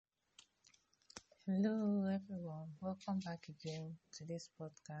Hello, everyone. Welcome back again to this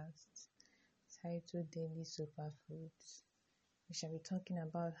podcast titled Daily Superfoods. We shall be talking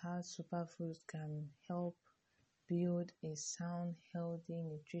about how superfoods can help build a sound, healthy,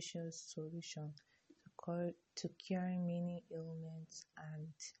 nutritious solution to curing many ailments and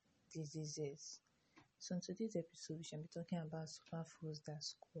diseases. So, in today's episode, we shall be talking about superfoods that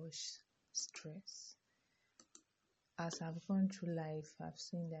squash stress. As I've gone through life, I've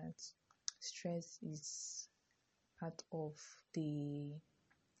seen that stress is part of the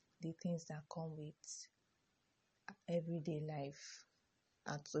things that come with everyday life.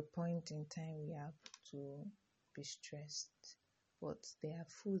 At a point in time, we have to be stressed, but there are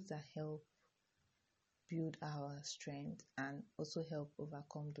foods that help build our strength and also help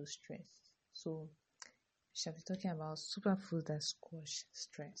overcome those stress. So, we shall be talking about superfoods that squash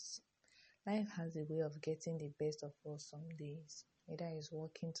stress. Life has a way of getting the best of us some days. Either it's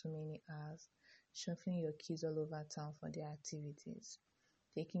working too many hours, shuffling your kids all over town for their activities,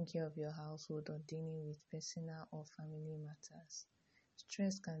 taking care of your household, or dealing with personal or family matters.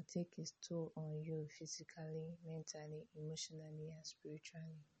 Stress can take its toll on you physically, mentally, emotionally, and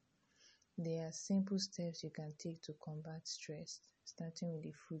spiritually. There are simple steps you can take to combat stress, starting with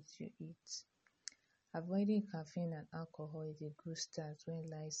the foods you eat. Avoiding caffeine and alcohol is a good start when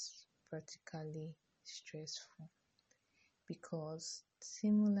life's practically stressful, because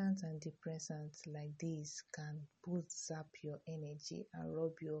stimulants and depressants like these can both zap your energy and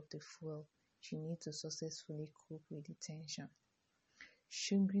rob you of the fuel you need to successfully cope with the tension.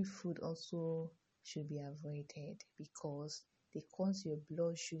 Sugary food also should be avoided because they cause your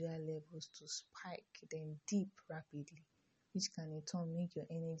blood sugar levels to spike, then dip rapidly, which can in turn make your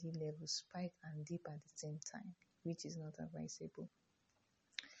energy levels spike and dip at the same time, which is not advisable.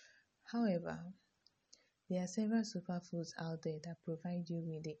 However, there are several superfoods out there that provide you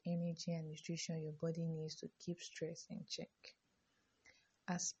with the energy and nutrition your body needs to keep stress in check.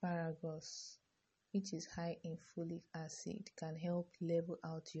 Asparagus, which is high in folic acid, can help level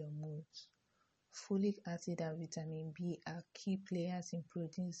out your mood. Folic acid and vitamin B are key players in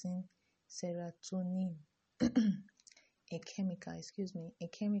producing serotonin, a chemical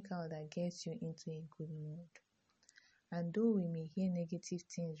that gets you into a good mood. And though we may hear negative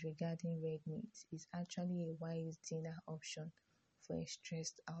things regarding red meat, it's actually a wise dinner option for a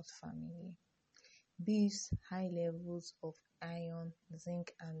stressed out family. Beef's high levels of iron,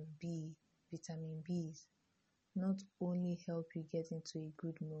 zinc, and vitamin Bs not only help you get into a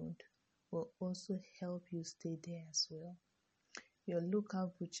good mood, but also help you stay there as well. Your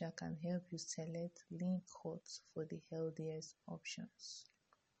local butcher can help you select lean cuts for the healthiest options.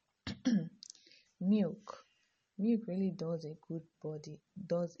 Milk. Milk really does a body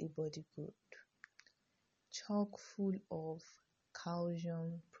good. Chock full of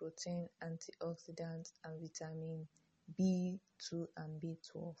calcium, protein, antioxidants, and vitamin B2 and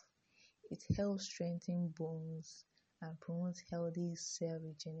B12. It helps strengthen bones and promotes healthy cell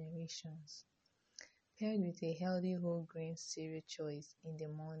regenerations. Paired with a healthy whole grain cereal choice in the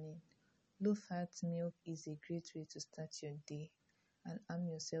morning, low-fat milk is a great way to start your day and arm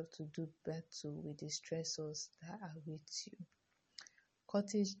yourself to do battle with the stressors that are with you.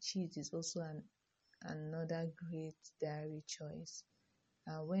 Cottage cheese is also another great dietary choice,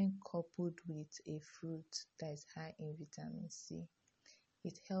 and when coupled with a fruit that is high in vitamin C,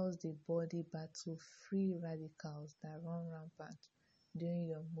 it helps the body battle free radicals that run rampant during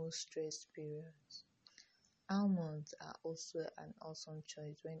your most stressed periods. Almonds are also an awesome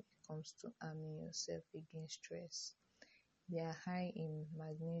choice when it comes to arming yourself against stress. They are high in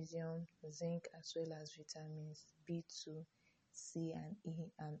magnesium, zinc, as well as vitamins B2, C, and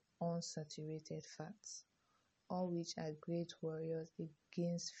E, and unsaturated fats, all which are great warriors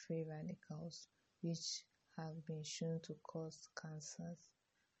against free radicals, which have been shown to cause cancers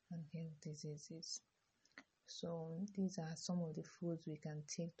and health diseases. So these are some of the foods we can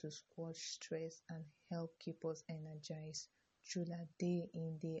take to squash stress and help keep us energized through that day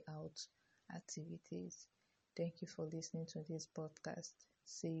in, day out activities. Thank you for listening to this podcast.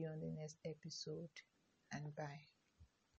 See you on the next episode, and bye.